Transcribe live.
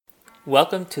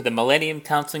Welcome to the Millennium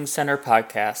Counseling Center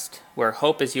podcast, where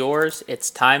hope is yours,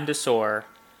 it's time to soar.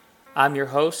 I'm your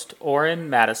host, Orrin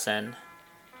Madison.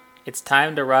 It's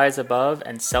time to rise above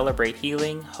and celebrate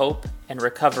healing, hope, and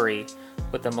recovery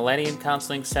with the Millennium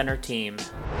Counseling Center team.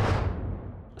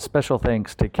 Special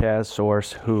thanks to Kaz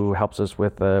Source, who helps us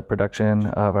with the production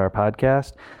of our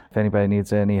podcast. If anybody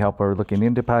needs any help or looking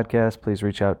into podcasts, please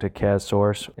reach out to Kaz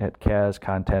Source at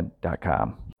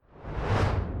kazcontent.com.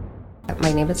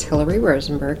 My name is Hilary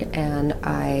Rosenberg, and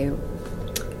I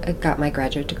got my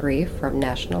graduate degree from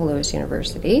National Louis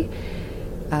University.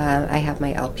 I have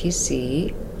my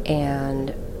LPC,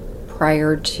 and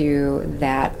prior to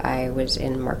that, I was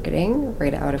in marketing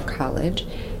right out of college,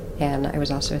 and I was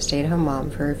also a stay-at-home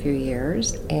mom for a few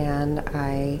years, and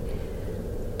I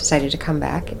decided to come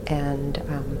back and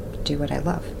do what I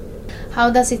love. How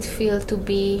does it feel to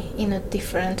be in a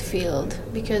different field?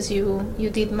 Because you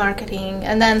did marketing,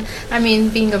 and then,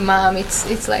 being a mom,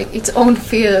 it's like its own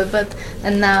field,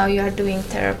 and now you are doing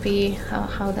therapy.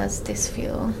 How does this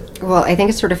feel? Well, I think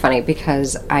it's sort of funny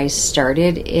because I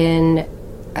started in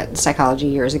psychology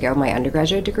years ago. My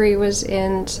undergraduate degree was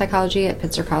in psychology at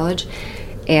Pitzer College,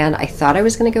 and I thought I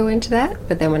was going to go into that,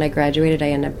 but then when I graduated,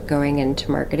 I ended up going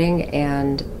into marketing,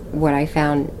 and what I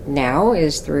found now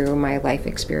is through my life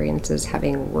experiences,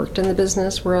 having worked in the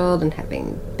business world and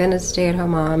having been a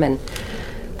stay-at-home mom, and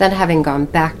then having gone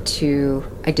back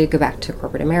I did go back to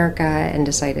corporate America and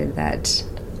decided that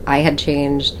I had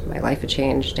changed, my life had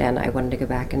changed, and I wanted to go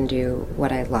back and do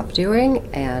what I love doing.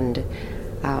 And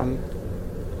my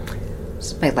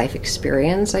life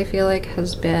experience, I feel like,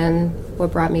 has been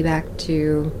what brought me back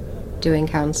to doing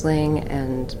counseling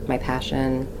and my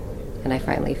passion, and I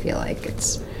finally feel like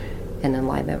it's in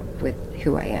alignment with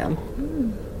who I am.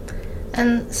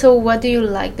 And so what do you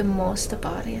like the most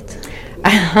about it?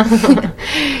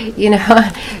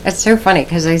 It's so funny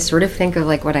because I sort of think of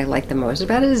like what I like the most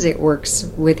about it is it works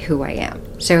with who I am.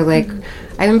 So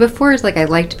before it's like I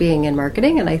liked being in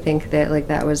marketing, and I think that like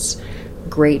that was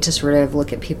great to sort of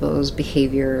look at people's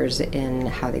behaviors and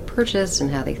how they purchased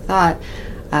and how they thought.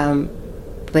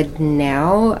 But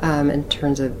now, in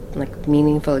terms of like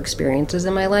meaningful experiences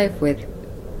in my life with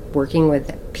working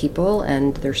with people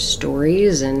and their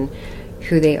stories and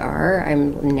who they are,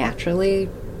 I'm naturally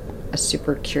a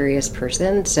super curious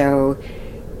person. So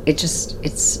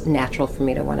it's natural for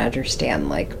me to want to understand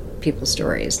like people's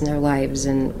stories and their lives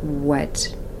and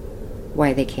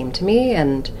why they came to me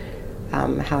and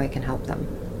how I can help them.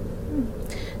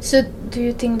 So do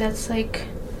you think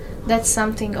that's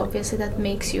something obviously that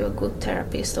makes you a good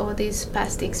therapist, all these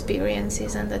past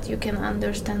experiences, and that you can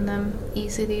understand them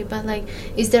easily? But like,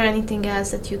 is there anything else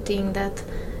that you think that,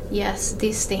 yes,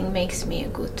 this thing makes me a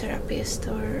good therapist,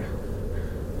 or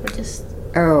just...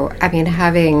 I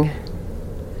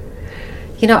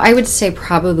would say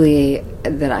probably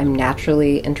that I'm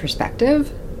naturally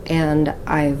introspective, and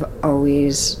I've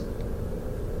always...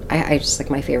 I just like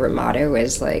my favorite motto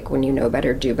is like, when you know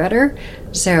better, do better.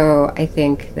 So I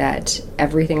think that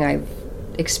everything I've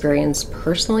experienced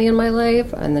personally in my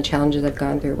life and the challenges I've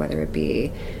gone through, whether it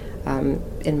be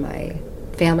in my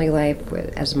family life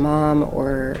as a mom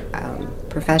or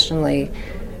professionally,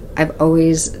 I've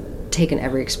always taken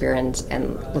every experience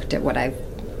and looked at what I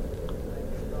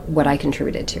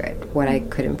contributed to it, what I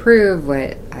could improve,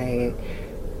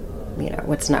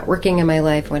 what's not working in my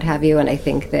life, what have you. And I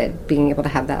think that being able to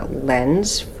have that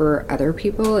lens for other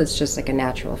people is just like a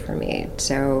natural for me.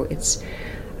 So it's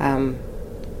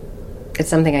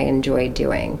something I enjoy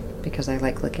doing because I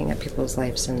like looking at people's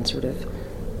lives and sort of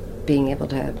being able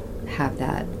to have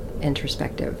that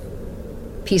introspective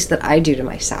piece that I do to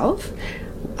myself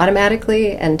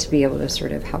automatically, and to be able to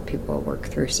sort of help people work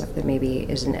through stuff that maybe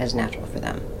isn't as natural for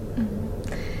them.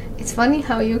 It's funny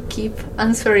how you keep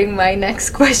answering my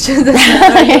next question. You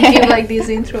give like these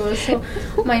intros. So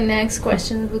my next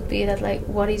question would be that, like,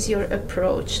 what is your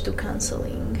approach to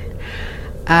counseling?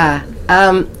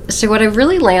 So what I've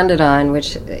really landed on,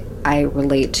 which I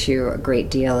relate to a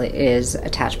great deal, is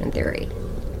attachment theory.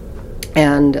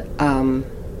 And I'm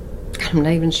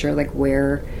not even sure like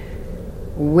where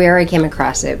I came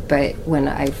across it, but when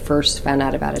I first found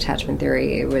out about attachment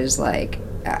theory, it was like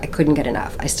I couldn't get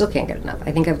enough. I still can't get enough.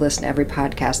 I think I've listened to every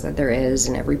podcast that there is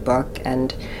and every book,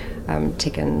 and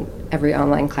taken every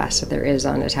online class that there is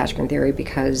on attachment theory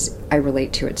because I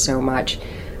relate to it so much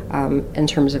in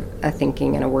terms of a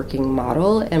thinking and a working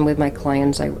model. And with my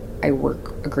clients, I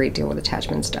work a great deal with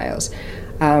attachment styles.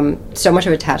 So much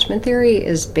of attachment theory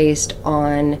is based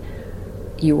on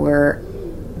your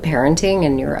parenting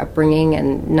and your upbringing,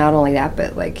 and not only that,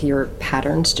 but like your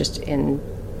patterns just in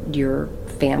your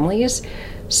families.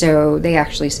 So they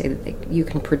actually say that you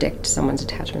can predict someone's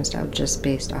attachment style just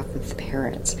based off of the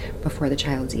parents before the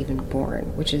child's even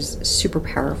born, which is super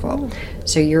powerful.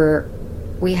 So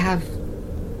we have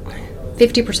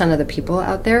 50% of the people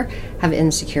out there have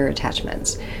insecure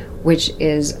attachments, which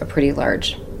is a pretty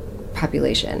large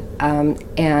population.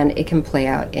 And it can play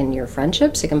out in your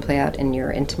friendships, it can play out in your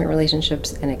intimate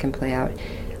relationships, and it can play out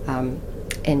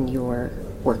in your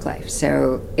work life.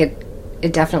 So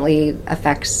it definitely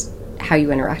affects how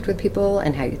you interact with people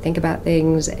and how you think about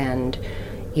things, and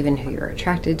even who you're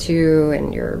attracted to,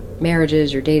 and your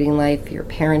marriages, your dating life, your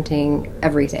parenting,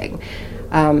 everything.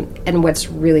 And what's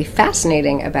really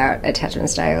fascinating about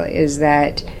attachment style is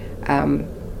that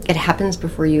it happens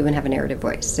before you even have a narrative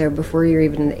voice. So before you're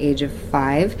even the age of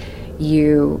 5,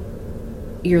 you're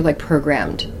like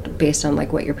programmed based on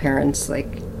like what your parents like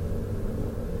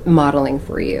modeling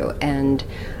for you, and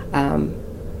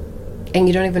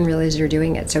you don't even realize you're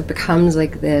doing it. So it becomes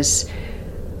like this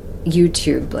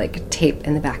YouTube like tape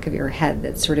in the back of your head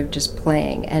that's sort of just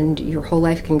playing, and your whole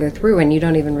life can go through and you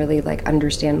don't even really like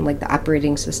understand like the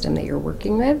operating system that you're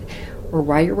working with or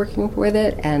why you're working with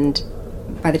it. And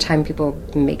by the time people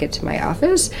make it to my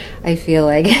office, I feel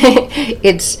like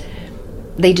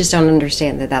they just don't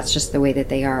understand that that's just the way that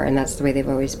they are, and that's the way they've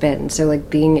always been. So like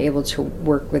being able to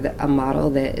work with a model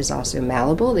that is also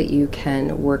malleable, that you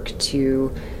can work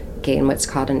to gain what's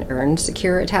called an earned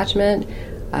secure attachment,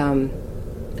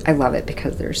 I love it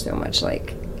because there's so much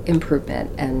like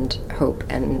improvement and hope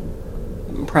and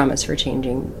promise for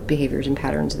changing behaviors and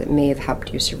patterns that may have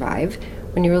helped you survive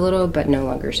when you were little but no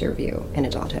longer serve you in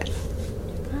adulthood.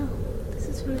 Wow, this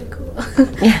is really cool.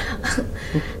 Yeah.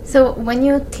 So when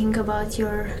you think about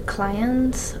your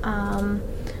clients,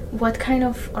 what kind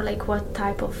of, or like what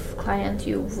type of client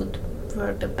you would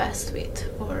work the best with,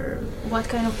 or what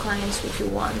kind of clients would you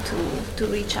want to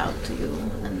reach out to you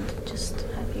and just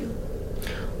have you?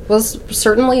 Well,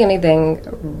 certainly anything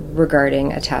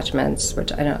regarding attachments,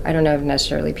 which I don't know if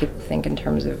necessarily people think in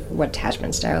terms of what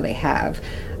attachment style they have.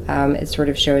 It sort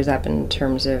of shows up in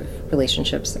terms of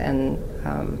relationships, and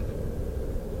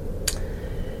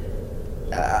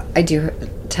I do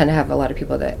tend to have a lot of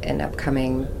people that end up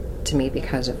coming to me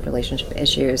because of relationship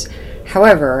issues.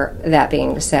 However, that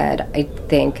being said, I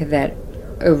think that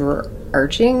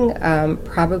overarching,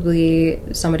 probably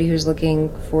somebody who's looking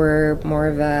for more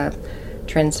of a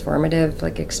transformative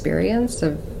like experience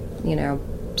of, you know,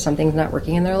 something's not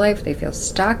working in their life, they feel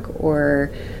stuck,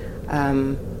 or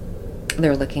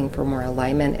they're looking for more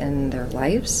alignment in their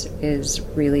lives, is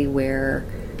really where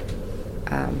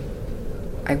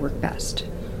I work best.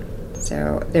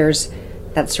 So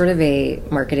that's sort of a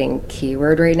marketing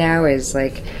keyword right now, is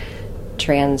like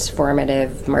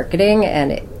transformative marketing.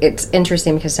 And it's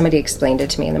interesting because somebody explained it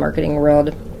to me in the marketing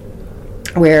world,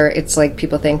 where it's like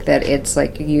people think that it's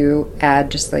like you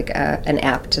add just like an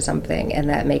app to something and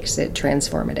that makes it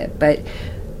transformative. But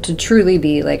to truly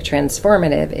be like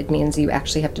transformative, it means you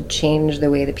actually have to change the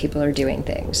way that people are doing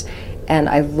things. And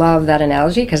I love that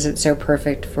analogy because it's so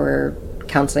perfect for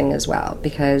counseling as well.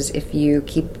 Because if you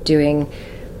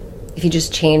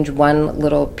just change one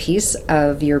little piece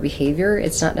of your behavior,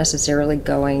 it's not necessarily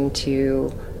going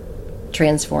to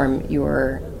transform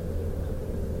your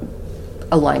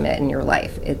alignment in your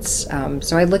life. It's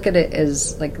so I look at it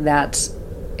as like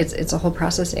it's a whole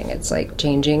processing. It's like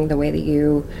changing the way that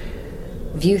you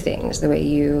view things, the way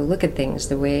you look at things,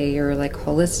 the way your like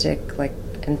holistic like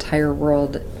entire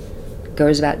world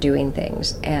goes about doing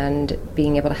things, and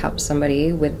being able to help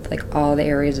somebody with like all the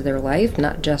areas of their life,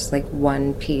 not just like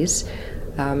one piece,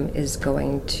 is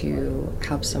going to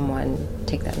help someone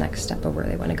take that next step of where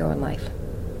they want to go in life.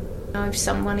 If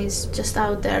someone is just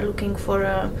out there looking for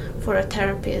a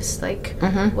therapist, like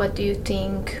what do you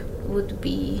think would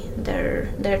be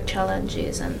their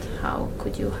challenges, and how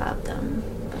could you help them?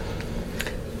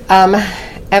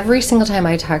 Every single time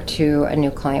I talk to a new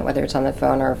client, whether it's on the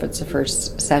phone or if it's the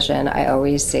first session, I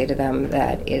always say to them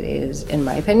that it is, in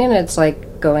my opinion, it's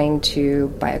like going to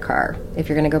buy a car. If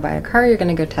you're going to go buy a car, you're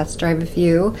going to go test drive a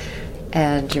few,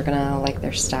 and you're going to like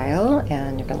their style,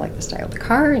 and you're going to like the style of the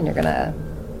car, and you're going to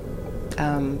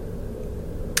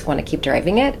want to keep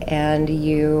driving it, and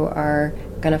you are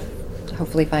going to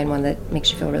hopefully find one that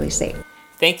makes you feel really safe.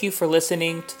 Thank you for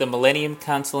listening to the Millennium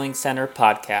Counseling Center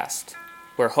podcast.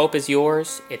 Where hope is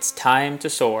yours, it's time to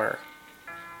soar.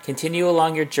 Continue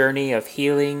along your journey of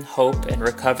healing, hope, and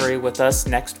recovery with us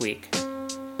next week.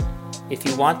 If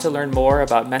you want to learn more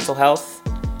about mental health,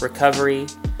 recovery,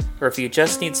 or if you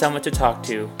just need someone to talk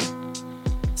to,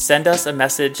 send us a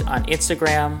message on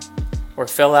Instagram or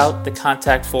fill out the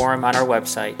contact form on our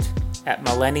website at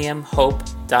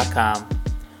millenniumhope.com.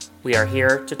 We are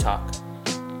here to talk.